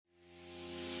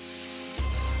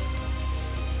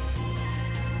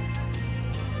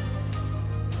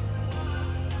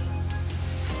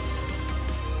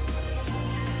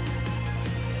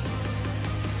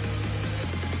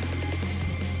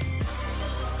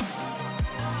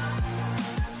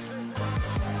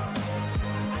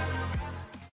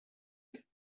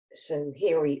So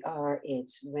here we are,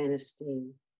 it's Wednesday,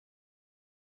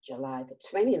 July the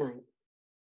 29th,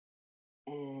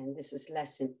 and this is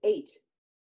lesson 8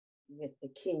 with the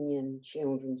Kenyan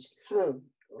Children's Home,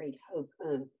 Great Hope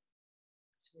Home.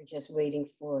 So we're just waiting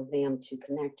for them to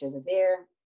connect over there,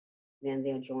 then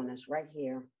they'll join us right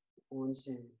here on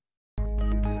Zoom.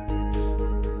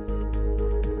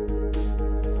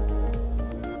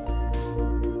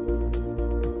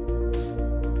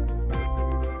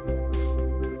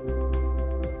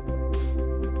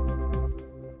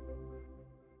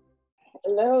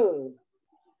 Hello.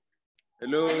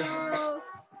 Hello.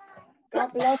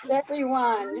 God bless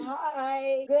everyone.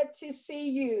 Hi. Good to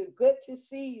see you. Good to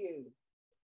see you.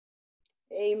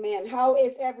 Amen. How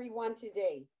is everyone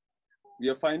today? We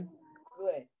are fine.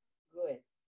 Good. Good.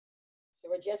 So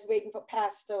we're just waiting for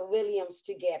Pastor Williams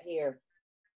to get here.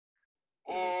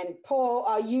 And Paul,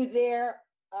 are you there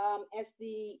as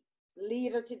the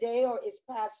leader today, or is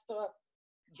Pastor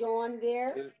John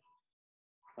there?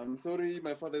 I'm sorry,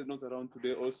 my father is not around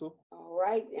today also. All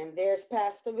right, and there's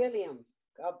Pastor Williams.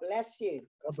 God bless you.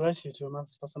 God bless you too,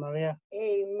 Pastor Maria.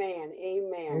 Amen,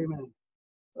 amen. Amen.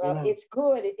 Well, Amen. it's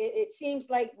good. It seems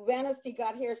like Wednesday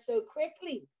got here so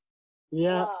quickly.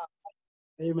 Yeah. Wow.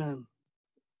 Amen.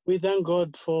 We thank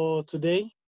God for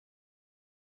today.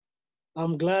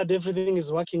 I'm glad everything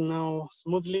is working now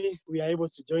smoothly. We are able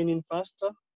to join in faster.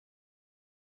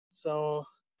 So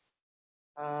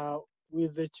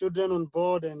with the children on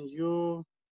board and you,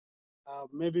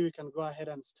 maybe we can go ahead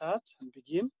and start and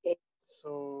begin.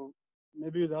 So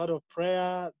maybe with a word of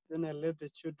prayer, then I let the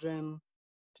children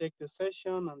take the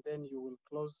session, and then you will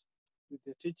close with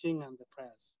the teaching and the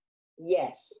prayers.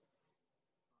 Yes.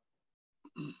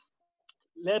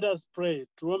 Let us pray.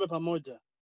 Tuombe pamoja.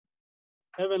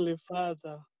 Heavenly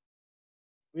Father,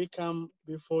 we come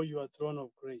before your throne of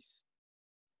grace.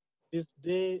 This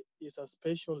day is a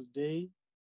special day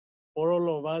for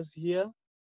all of us here.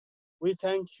 We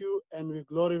thank you and we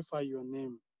glorify your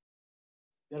name.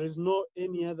 There is no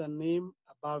any other name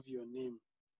above your name.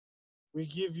 We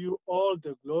give you all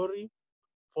the glory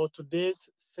for today's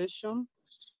session.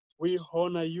 We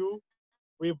honor you.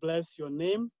 We bless your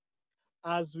name.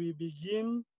 As we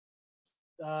begin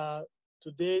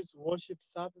today's worship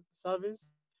service,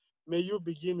 may you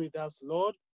begin with us,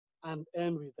 Lord, and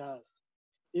end with us.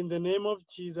 In the name of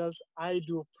Jesus, I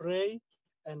do pray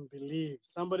and believe.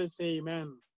 Somebody say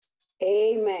amen.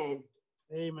 Amen.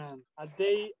 Amen. Are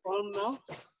they on now?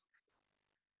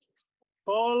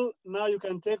 Paul, now you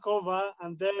can take over,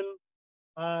 and then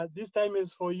this time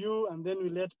is for you, and then we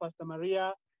let Pastor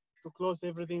Maria to close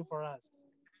everything for us.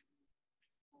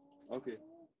 Okay.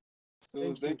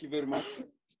 So thank you very much.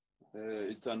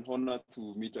 It's an honor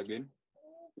to meet again.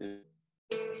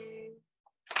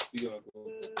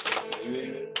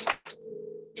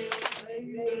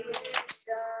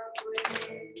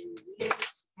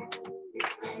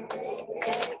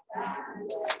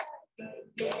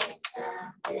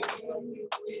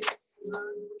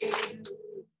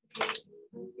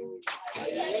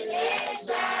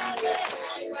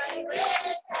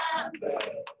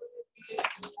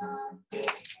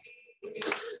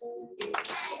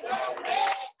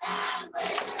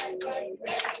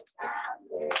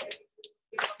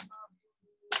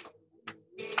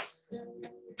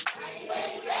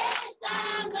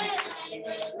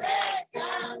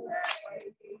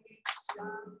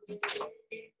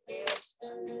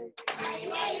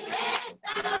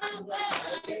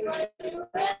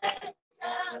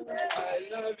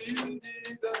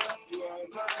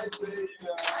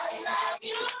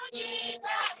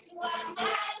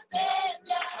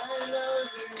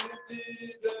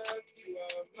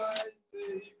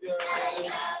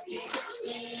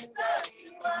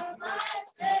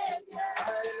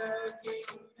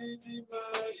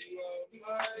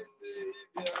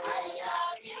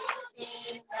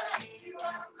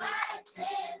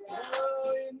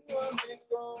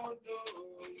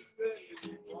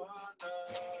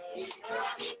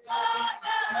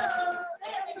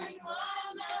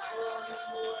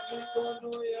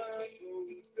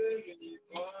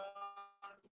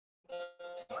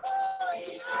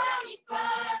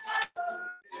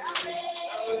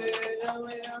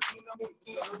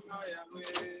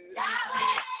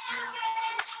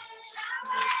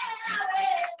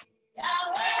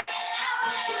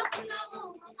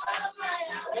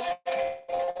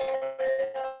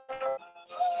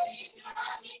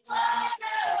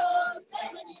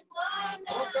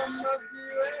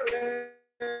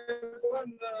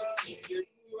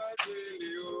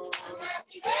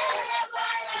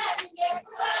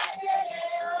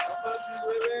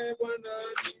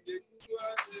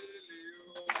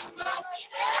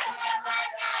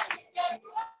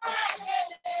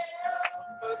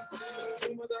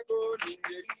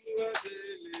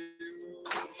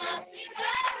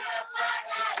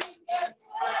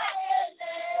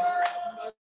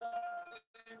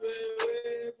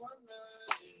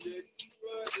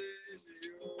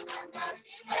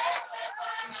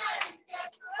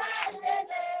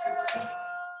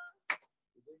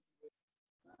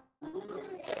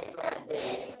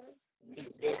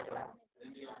 better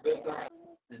and you're better.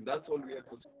 And that's all we have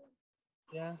for today.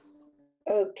 Yeah.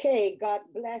 Okay, God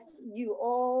bless you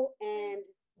all, and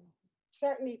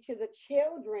certainly to the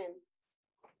children,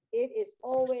 it is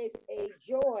always a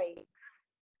joy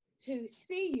to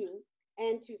see you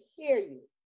and to hear you.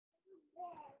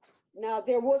 Now,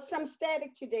 there was some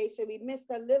static today, so we missed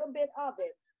a little bit of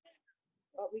it,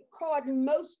 but we caught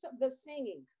most of the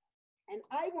singing. And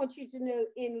I want you to know,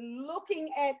 in looking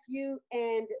at you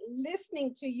and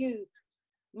listening to you,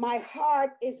 my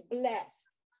heart is blessed.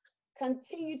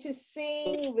 Continue to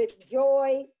sing with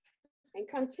joy and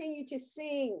continue to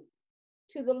sing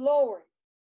to the Lord,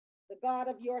 the God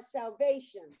of your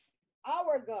salvation,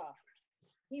 our God.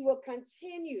 He will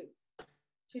continue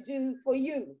to do for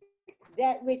you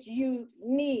that which you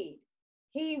need.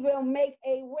 He will make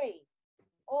a way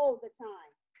all the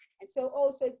time. And so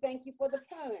also thank you for the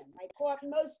poem. I caught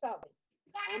most of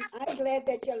it. I'm glad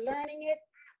that you're learning it,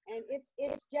 and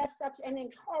it's just such an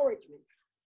encouragement.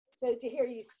 So to hear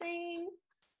you sing,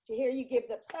 to hear you give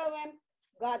the poem,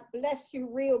 God bless you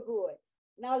real good.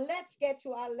 Now let's get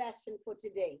to our lesson for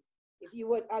today. If you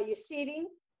would, are you sitting?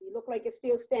 You look like you're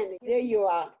still standing. There you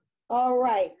are. All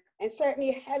right. And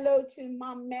certainly hello to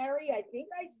Mom Mary. I think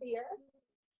I see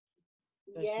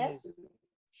her. Yes,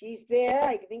 she's there.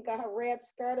 I think I have a red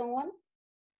skirt on.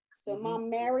 So Mom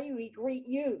Mary, we greet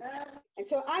you. And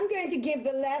so I'm going to give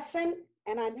the lesson,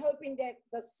 and I'm hoping that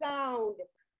the sound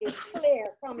is clear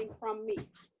coming from me.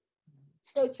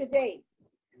 So today,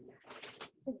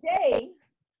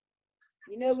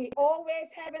 you know, we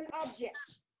always have an object,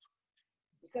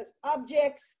 because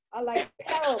objects are like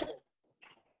parables.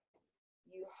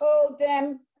 You hold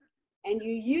them and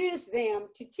you use them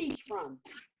to teach from.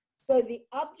 So the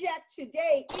object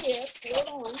today is,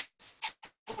 hold on.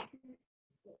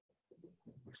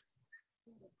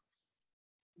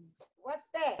 What's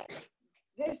that?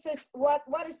 This is, what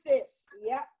is this?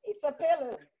 Yep, it's a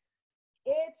pillow.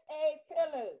 It's a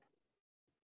pillow.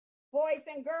 Boys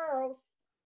and girls,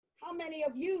 how many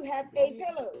of you have a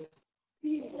pillow?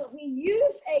 We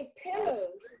use a pillow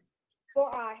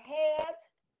for our head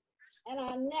and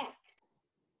our neck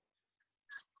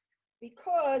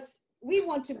because we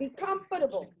want to be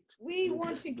comfortable. We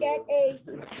want to get a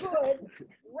good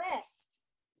rest.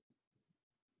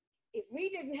 If we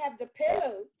didn't have the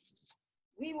pillow,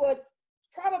 we would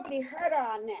probably hurt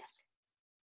our neck.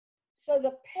 So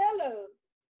the pillow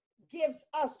gives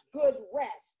us good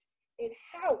rest. It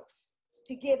helps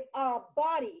to give our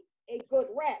body a good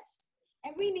rest.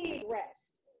 And we need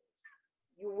rest.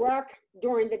 You work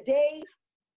during the day,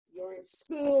 you're in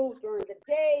school during the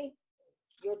day,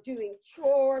 you're doing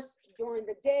chores during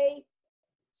the day.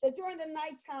 So during the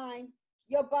nighttime,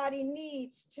 your body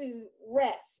needs to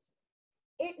rest.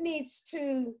 It needs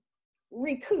to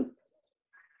recoup,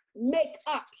 make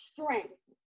up strength.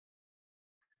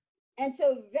 And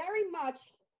so very much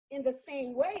in the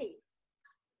same way,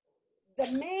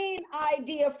 the main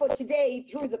idea for today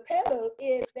through the pillow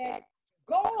is that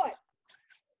God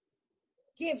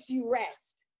gives you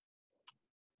rest.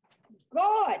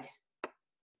 God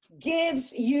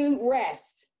gives you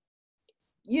rest.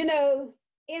 You know,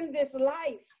 in this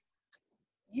life,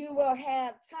 you will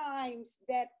have times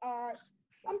that are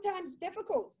sometimes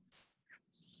difficult.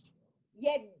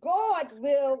 Yet God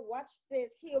will, watch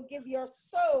this, he'll give your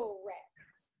soul rest.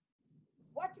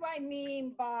 What do I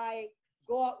mean by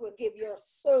God will give your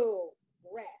soul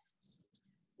rest?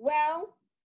 Well,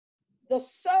 the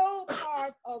soul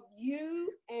part of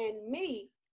you and me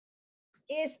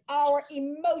is our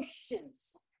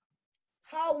emotions,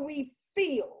 how we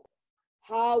feel,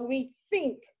 how we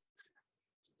think.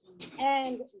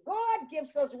 And God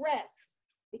gives us rest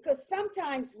because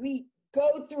sometimes we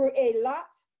go through a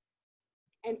lot,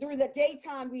 and through the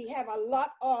daytime we have a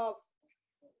lot of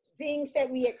things that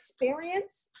we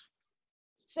experience.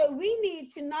 So we need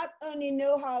to not only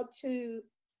know how to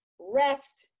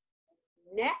rest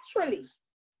naturally,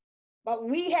 but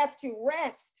we have to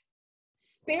rest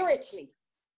spiritually.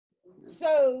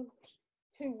 So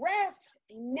to rest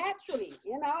naturally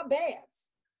in our beds,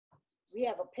 we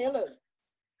have a pillow.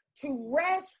 To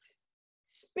rest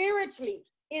spiritually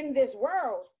in this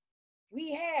world,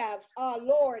 we have our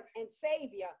Lord and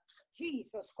Savior,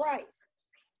 Jesus Christ.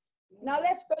 Now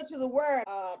let's go to the word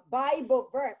Bible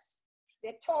verse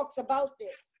that talks about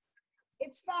this.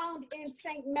 It's found in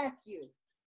St. Matthew.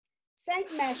 St.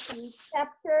 Matthew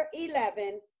chapter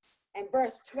 11 and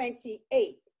verse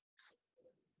 28.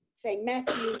 St.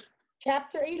 Matthew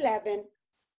chapter 11,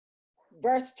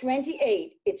 verse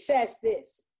 28. It says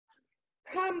this: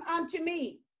 "Come unto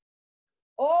me,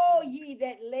 all ye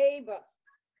that labor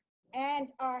and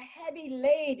are heavy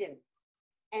laden,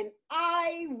 and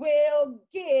I will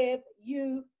give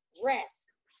you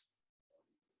rest.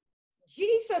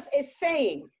 Jesus is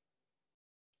saying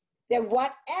that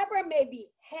whatever may be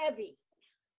heavy,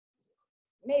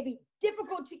 may be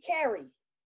difficult to carry,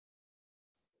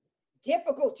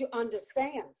 difficult to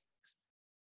understand.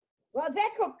 Well,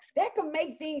 that could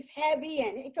make things heavy,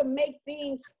 and it could make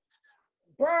things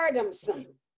burdensome,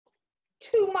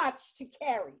 too much to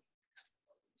carry.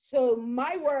 So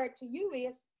my word to you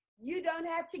is, you don't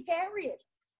have to carry it.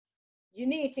 You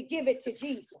need to give it to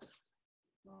Jesus.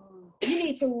 You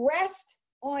need to rest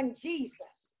on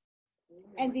Jesus.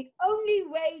 And the only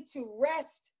way to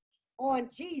rest on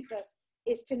Jesus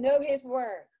is to know his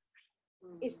word,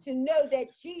 is to know that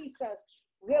Jesus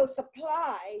will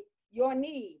supply your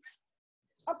needs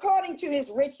according to his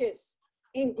riches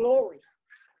in glory.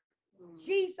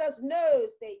 Jesus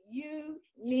knows that you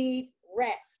need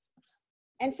rest.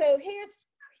 And so here's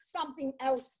something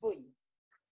else for you.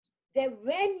 That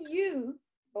when you,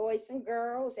 boys and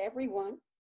girls, everyone,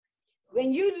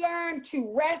 when you learn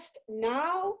to rest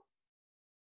now,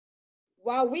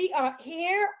 while we are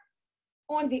here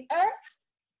on the earth,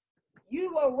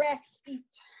 you will rest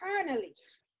eternally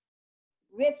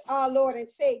with our Lord and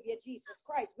Savior, Jesus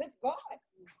Christ, with God.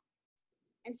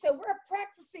 And so we're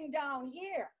practicing down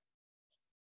here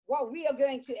what we are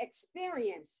going to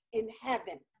experience in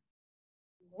heaven.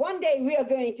 One day we are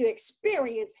going to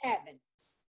experience heaven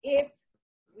if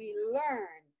we learn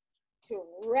to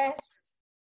rest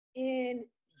in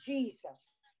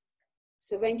Jesus.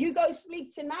 So when you go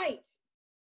sleep tonight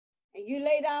and you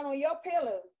lay down on your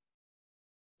pillow,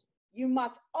 you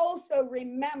must also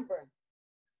remember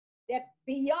that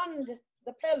beyond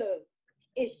the pillow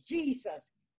is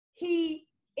Jesus. He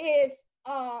is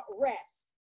our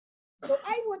rest. So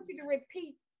I want you to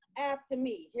repeat after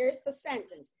me. Here's the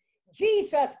sentence.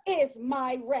 Jesus is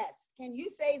my rest. Can you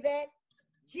say that?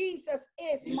 Jesus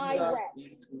is my rest.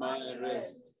 Is my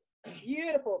rest.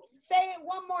 Beautiful. Say it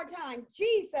one more time.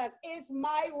 Jesus is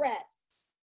my rest.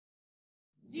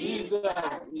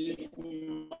 Jesus is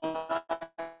my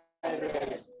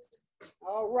rest.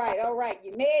 All right.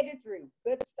 You made it through.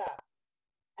 Good stuff.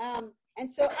 And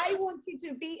so I want you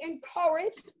to be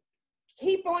encouraged.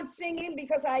 Keep on singing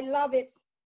because I love it.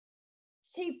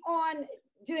 Keep on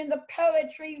doing the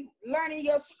poetry, learning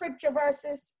your scripture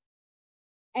verses.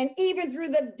 And even through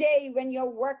the day when you're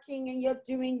working and you're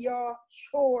doing your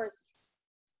chores,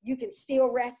 you can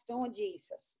still rest on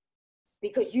Jesus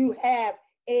because you have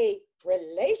a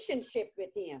relationship with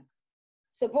him.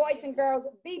 So boys and girls,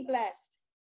 be blessed.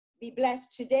 Be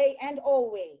blessed today and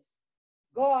always.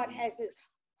 God has his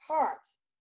heart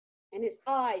and his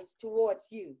eyes towards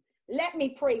you. Let me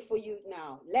pray for you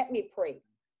now. Let me pray.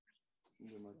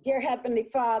 Dear Heavenly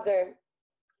Father,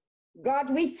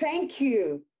 God, we thank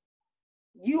you.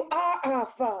 You are our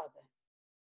Father.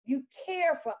 You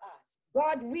care for us.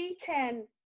 God, we can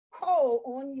call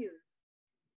on you.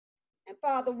 And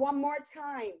Father, one more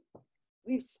time,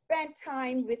 we've spent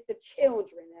time with the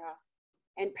children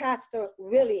and Pastor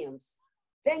Williams.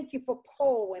 Thank you for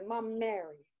Paul and Mom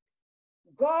Mary.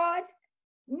 God,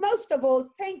 most of all,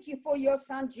 thank you for your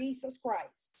son, Jesus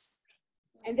Christ,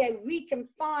 and that we can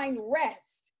find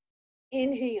rest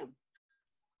in him.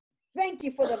 Thank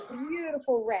you for the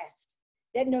beautiful rest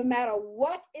that no matter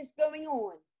what is going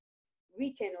on,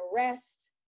 we can rest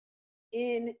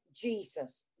in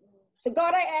Jesus. So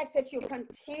God, I ask that you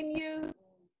continue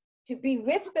to be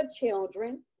with the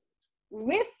children,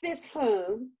 with this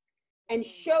home, and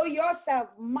show yourself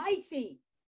mighty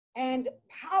and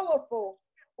powerful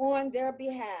on their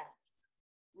behalf.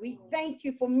 We thank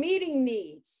you for meeting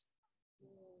needs.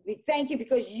 We thank you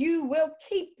because you will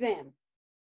keep them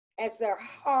as their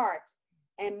heart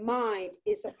and mind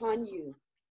is upon you.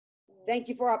 Thank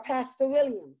you for our Pastor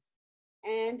Williams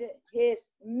and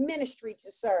his ministry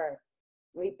to serve.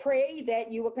 We pray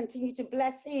that you will continue to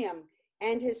bless him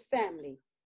and his family.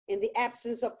 In the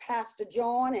absence of Pastor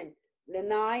John and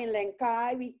Lanai and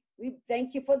Lenkai, we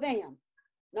thank you for them.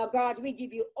 Now, God, we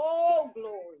give you all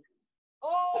glory,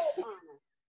 all honor,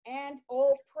 and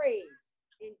all praise.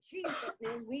 In Jesus'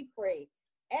 name we pray.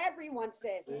 Everyone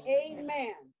says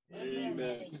amen.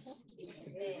 Amen.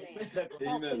 Amen.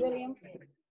 Pastor Williams.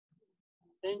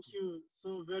 Thank you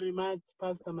so very much,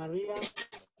 Pastor Maria.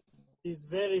 It's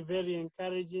very, very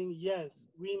encouraging. Yes,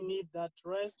 we need that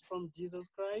rest from Jesus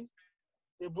Christ.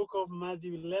 The book of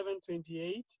Matthew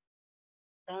 11:28.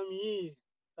 Come ye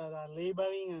that are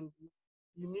laboring and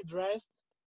you need rest.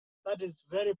 That is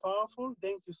very powerful.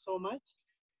 Thank you so much.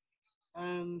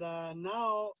 And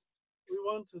now we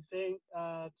want to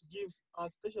give our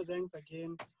special thanks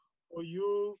again for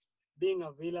you being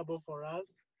available for us.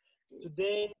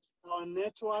 Today, our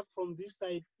network from this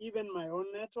side, even my own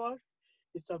network,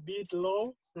 it's a bit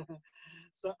low.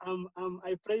 So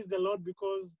I praise the Lord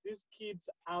because these kids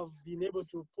have been able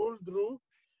to pull through.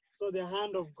 So the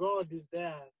hand of God is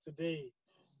there today.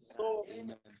 So,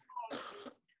 Amen.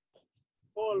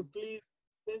 Paul, please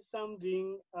say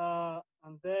something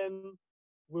and then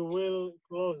we will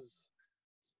close.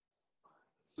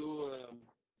 So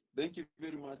thank you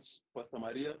very much, Pastor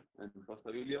Maria and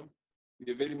Pastor William.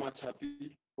 We are very much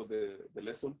happy for the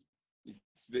lesson.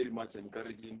 It's very much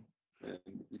encouraging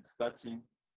and it's touching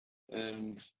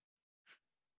and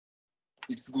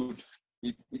it's good.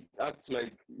 It acts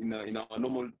like in our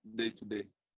normal day to day,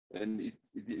 and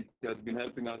it has been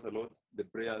helping us a lot. The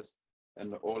prayers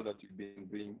and all that you've been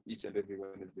doing each and every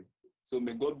Wednesday. So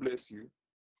may God bless you,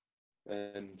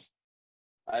 and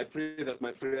I pray that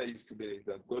my prayer is today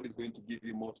that God is going to give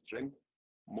you more strength,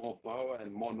 more power,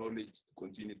 and more knowledge to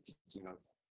continue teaching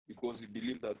us, because we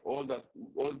believe that all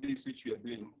this which we are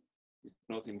doing is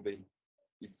not in vain.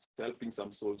 It's helping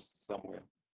some souls somewhere.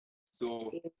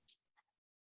 So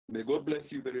may God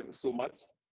bless you so much,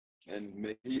 and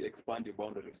may He expand your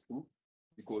boundaries too,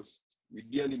 because we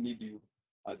dearly need you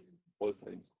at all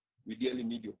times. We dearly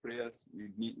need your prayers.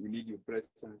 We need your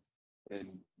presence, and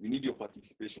we need your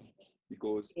participation,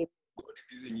 because God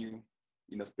is using you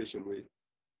in a special way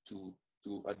to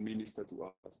administer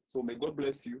to us. So may God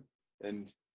bless you,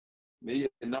 and may He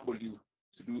enable you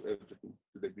to do everything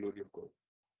to the glory of God.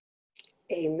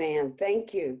 Amen.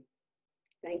 Thank you.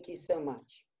 Thank you so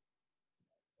much.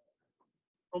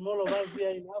 From all of us here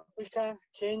in Africa,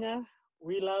 Kenya,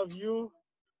 we love you.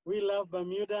 We love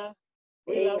Bermuda.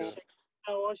 We love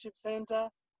Shekinah Worship Center.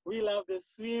 We love the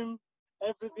swim,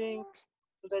 everything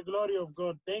to the glory of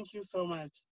God. Thank you so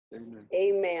much. Amen.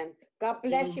 Amen. God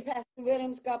bless you, Pastor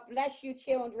Williams. God bless you,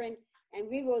 children. And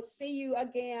we will see you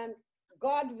again,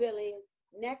 God willing,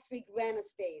 next week,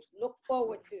 Wednesday. Look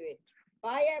forward to it.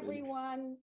 Bye,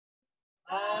 everyone.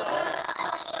 Bye.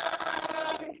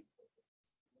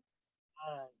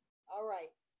 All right.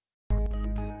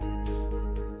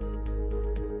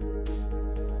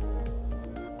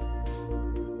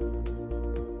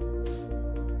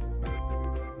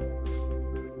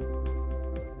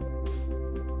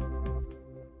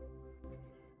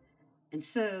 And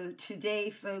so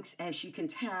today, folks, as you can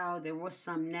tell, there was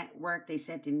some network. They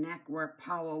said the network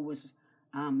power was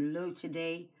low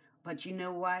today. But you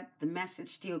know what? The message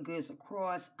still goes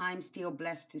across. I'm still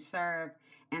blessed to serve.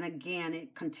 And again,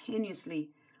 it continuously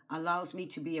allows me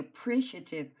to be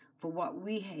appreciative for what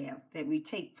we have that we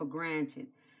take for granted.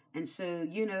 And so,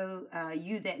 you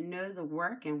that know the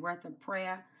work and worth of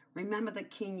prayer, remember the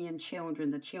Kenyan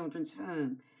children, the children's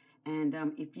home. And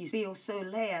if you feel so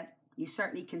led, you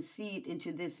certainly can seed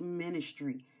into this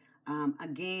ministry.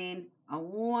 Again, a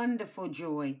wonderful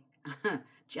joy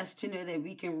just to know that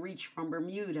we can reach from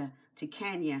Bermuda to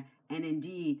Kenya and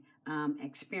indeed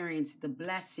experience the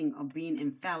blessing of being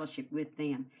in fellowship with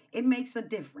them. It makes a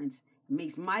difference. It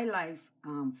makes my life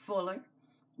fuller,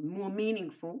 more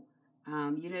meaningful.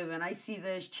 When I see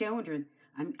those children,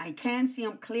 I can't see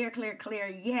them clear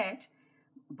yet,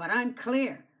 but I'm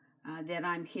clear that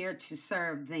I'm here to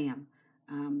serve them.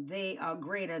 They are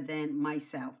greater than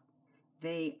myself.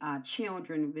 They are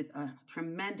children with a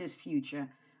tremendous future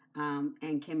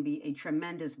and can be a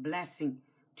tremendous blessing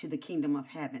to the kingdom of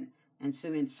heaven. And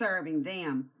so in serving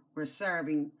them, we're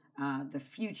serving the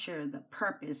future, the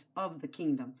purpose of the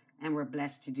kingdom, and we're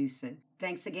blessed to do so.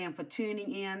 Thanks again for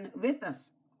tuning in with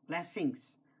us.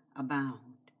 Blessings abound.